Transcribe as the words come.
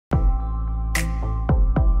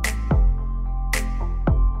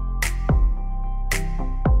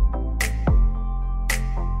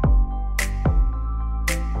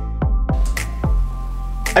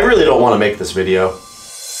don't want to make this video.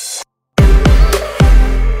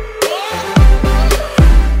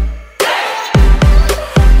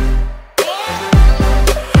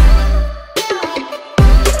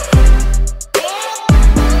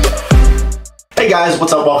 Hey guys,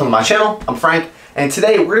 what's up? Welcome to my channel. I'm Frank, and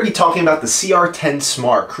today we're going to be talking about the CR10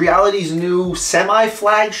 Smart, Creality's new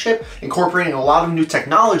semi-flagship, incorporating a lot of new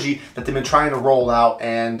technology that they've been trying to roll out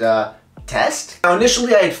and test. Now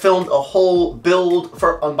initially I had filmed a whole build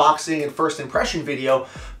for unboxing and first impression video,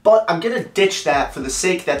 but I'm gonna ditch that for the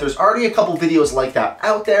sake that there's already a couple videos like that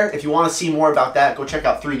out there. If you want to see more about that, go check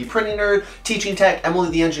out 3D Printing Nerd, Teaching Tech, Emily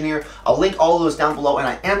the Engineer. I'll link all of those down below, and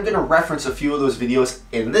I am gonna reference a few of those videos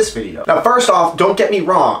in this video. Now first off, don't get me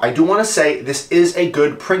wrong, I do want to say this is a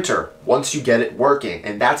good printer once you get it working,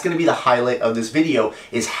 and that's gonna be the highlight of this video,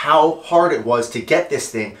 is how hard it was to get this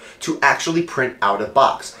thing to actually print out of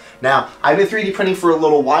box. Now, I've been 3D printing for a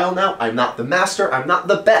little while now. I'm not the master, I'm not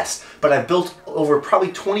the best, but I've built over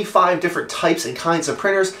probably 25 different types and kinds of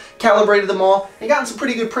printers, calibrated them all, and gotten some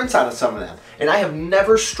pretty good prints out of some of them. And I have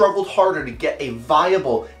never struggled harder to get a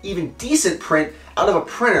viable, even decent print out of a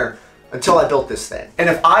printer until I built this thing. And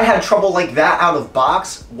if I had trouble like that out of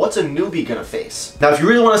box, what's a newbie gonna face? Now, if you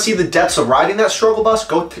really wanna see the depths of riding that struggle bus,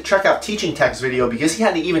 go check out Teaching Tech's video, because he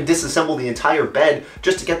had to even disassemble the entire bed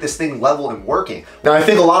just to get this thing level and working. Now, I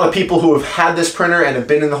think a lot of people who have had this printer and have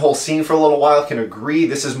been in the whole scene for a little while can agree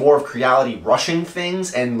this is more of Creality rushing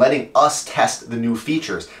things and letting us test the new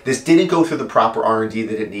features. This didn't go through the proper R&D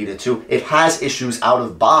that it needed to. It has issues out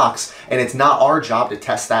of box, and it's not our job to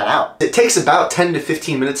test that out. It takes about 10 to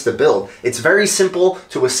 15 minutes to build. It's very simple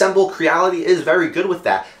to assemble. Creality is very good with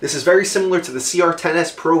that. This is very similar to the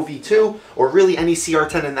CR10S Pro V2, or really any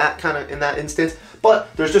CR10 in that instance. But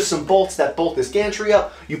there's just some bolts that bolt this gantry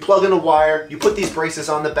up. You plug in a wire, you put these braces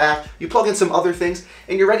on the back, you plug in some other things,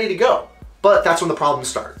 and you're ready to go. But that's when the problems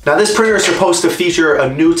start. Now, this printer is supposed to feature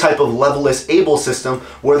a new type of level-less able system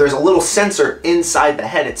where there's a little sensor inside the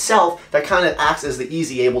head itself that kind of acts as the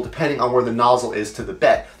easy able depending on where the nozzle is to the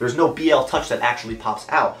bed. There's no BL touch that actually pops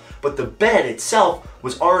out, but the bed itself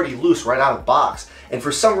was already loose right out of the box. And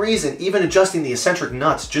for some reason, even adjusting the eccentric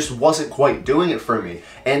nuts just wasn't quite doing it for me.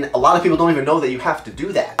 And a lot of people don't even know that you have to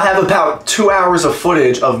do that. I have about 2 hours of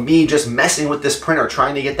footage of me just messing with this printer,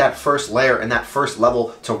 trying to get that first layer and that first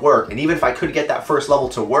level to work. And even if I could get that first level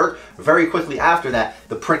to work, very quickly after that,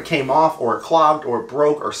 the print came off, or it clogged, or it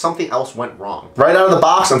broke, or something else went wrong. Right out of the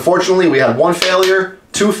box, unfortunately, we had one failure,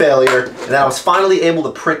 two failure, and then I was finally able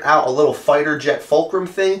to print out a little fighter jet fulcrum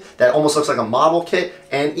thing that almost looks like a model kit,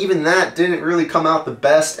 and even that didn't really come out the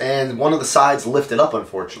best, and one of the sides lifted up,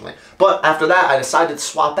 unfortunately. But after that, I decided to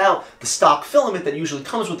swap out the stock filament that usually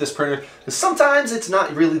comes with this printer, because sometimes it's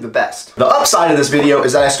not really the best. The upside of this video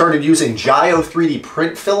is that I started using Gyo 3D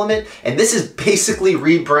print filament, and this is basically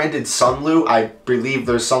rebranded Sunlu. I believe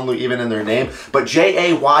there's Sunlu even in their name, but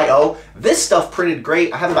J-A-Y-O. This stuff printed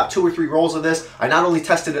great. I have about 2 or 3 rolls of this. I not only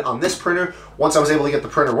tested it on this printer once I was able to get the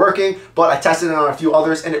printer working, but I tested it on a few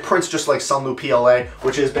others, and it prints just like Sunlu PLA,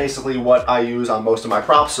 which is basically what I use on most of my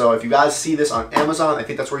props. So if you guys see this on Amazon, I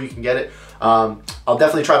think that's where you can get it. I'll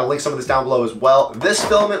definitely try to link some of this down below as well. This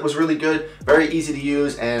filament was really good, very easy to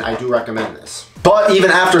use, and I do recommend this. But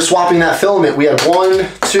even after swapping that filament, we had 1,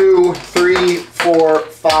 2, 3, 4,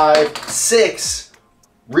 5, 6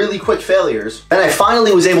 really quick failures. And I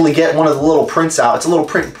finally was able to get one of the little prints out. It's a little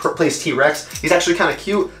print place T-Rex. He's actually kind of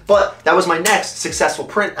cute, but that was my next successful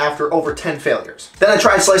print after over 10 failures. Then I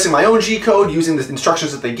tried slicing my own G-code using the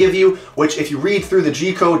instructions that they give you, which if you read through the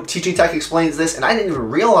G-code, Teaching Tech explains this, and I didn't even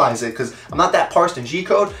realize it because I'm not that parsed in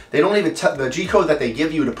G-code. They don't even tell the G-code that they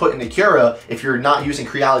give you to put in Acura if you're not using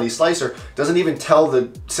Creality Slicer, doesn't even tell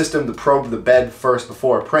the system to probe the bed first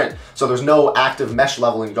before a print. So there's no active mesh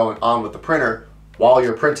leveling going on with the printer while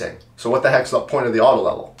you're printing. So what the heck's the point of the auto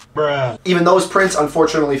level? Bruh. Even those prints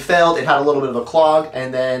unfortunately failed. It had a little bit of a clog,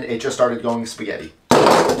 and then it just started going spaghetti.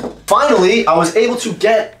 Finally, I was able to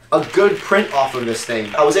get a good print off of this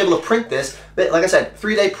thing. I was able to print this, but like I said,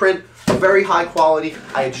 3-day print, very high quality.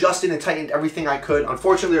 I adjusted and tightened everything I could.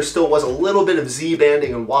 Unfortunately, there still was a little bit of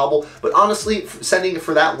Z-banding and wobble, but honestly, sending it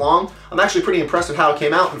for that long, I'm actually pretty impressed with how it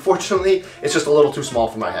came out. Unfortunately, it's just a little too small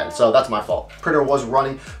for my head, so that's my fault. Printer was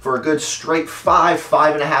running for a good straight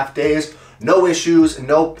 5.5 days. No issues,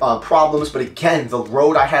 no problems, but again, the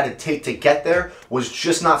road I had to take to get there was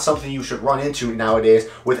just not something you should run into nowadays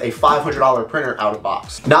with a $500 printer out of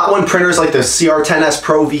box. Not when printers like the CR10S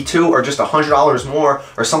Pro V2 are just $100 more,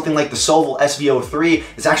 or something like the Sovol SV03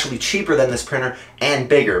 is actually cheaper than this printer and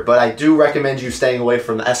bigger. But I do recommend you staying away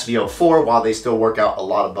from the SV04 while they still work out a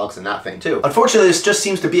lot of bugs in that thing too. Unfortunately, this just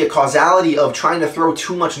seems to be a causality of trying to throw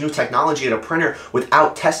too much new technology at a printer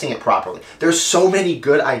without testing it properly. There's so many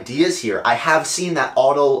good ideas here. I have seen that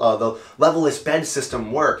the level-less bed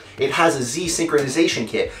system work. It has a Z synchronization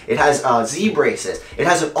kit. It has Z braces. It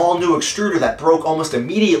has an all-new extruder that broke almost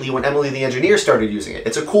immediately when Emily the engineer started using it.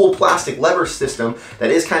 It's a cool plastic lever system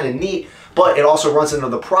that is kind of neat, but it also runs into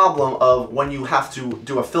the problem of when you have to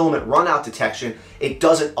do a filament runout detection, it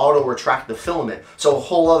doesn't auto-retract the filament. So a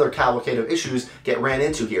whole other cavalcade of issues get ran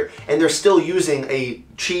into here. And they're still using a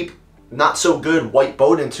cheap, not so good white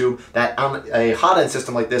Bowden tube that on a hot end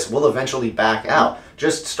system like this will eventually back out.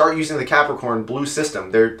 Just start using the Capricorn blue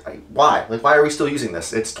system. Why? Like, why are we still using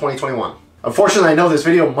this? It's 2021. Unfortunately, I know this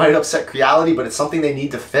video might upset Creality, but it's something they need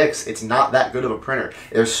to fix. It's not that good of a printer.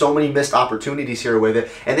 There's so many missed opportunities here with it.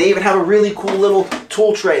 And they even have a really cool little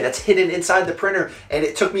tool tray that's hidden inside the printer. And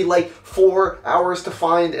it took me like 4 hours to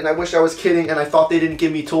find, and I wish I was kidding, and I thought they didn't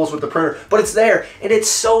give me tools with the printer. But it's there, and it's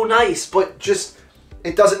so nice, but just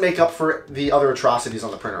it doesn't make up for the other atrocities on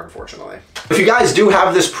the printer, unfortunately. If you guys do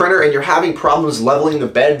have this printer and you're having problems leveling the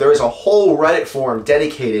bed, there is a whole Reddit forum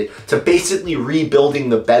dedicated to basically rebuilding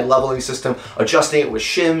the bed leveling system, adjusting it with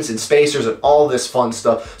shims and spacers and all this fun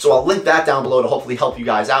stuff. So I'll link that down below to hopefully help you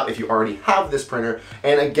guys out if you already have this printer.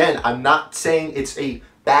 And again, I'm not saying it's a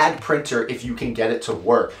bad printer if you can get it to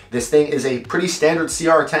work. This thing is a pretty standard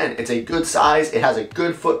CR10. It's a good size, it has a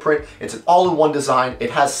good footprint, it's an all-in-one design,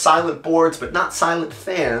 it has silent boards but not silent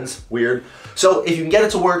fans, weird. So if you can get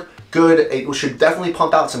it to work, good. It should definitely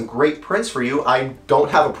pump out some great prints for you. I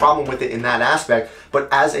don't have a problem with it in that aspect, but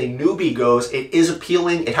as a newbie goes, it is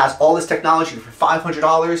appealing. It has all this technology for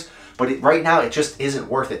 $500, but right now it just isn't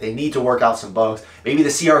worth it. They need to work out some bugs. Maybe the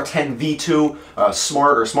CR10 V2,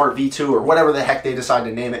 Smart V2, or whatever the heck they decide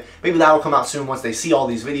to name it, maybe that will come out soon once they see all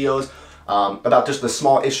these videos about just the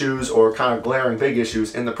small issues or kind of glaring big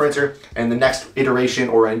issues in the printer, and the next iteration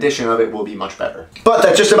or rendition of it will be much better. But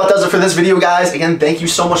that just about does it for this video, guys. Again, thank you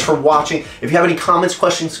so much for watching. If you have any comments,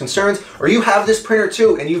 questions, concerns, or you have this printer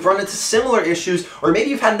too and you've run into similar issues, or maybe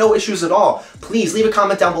you've had no issues at all, please leave a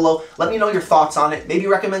comment down below. Let me know your thoughts on it. Maybe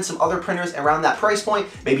recommend some other printers around that price point.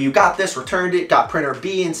 Maybe you got this, returned it, got printer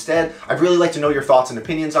B instead. I'd really like to know your thoughts and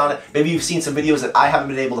opinions on it. Maybe you've seen some videos that I haven't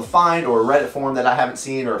been able to find, or a Reddit forum that I haven't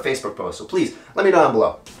seen, or a Facebook post. So please let me know down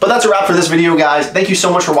below. But that's a wrap for this video, guys. Thank you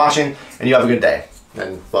so much for watching, and you have a good day.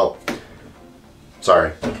 And, well,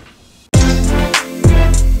 sorry.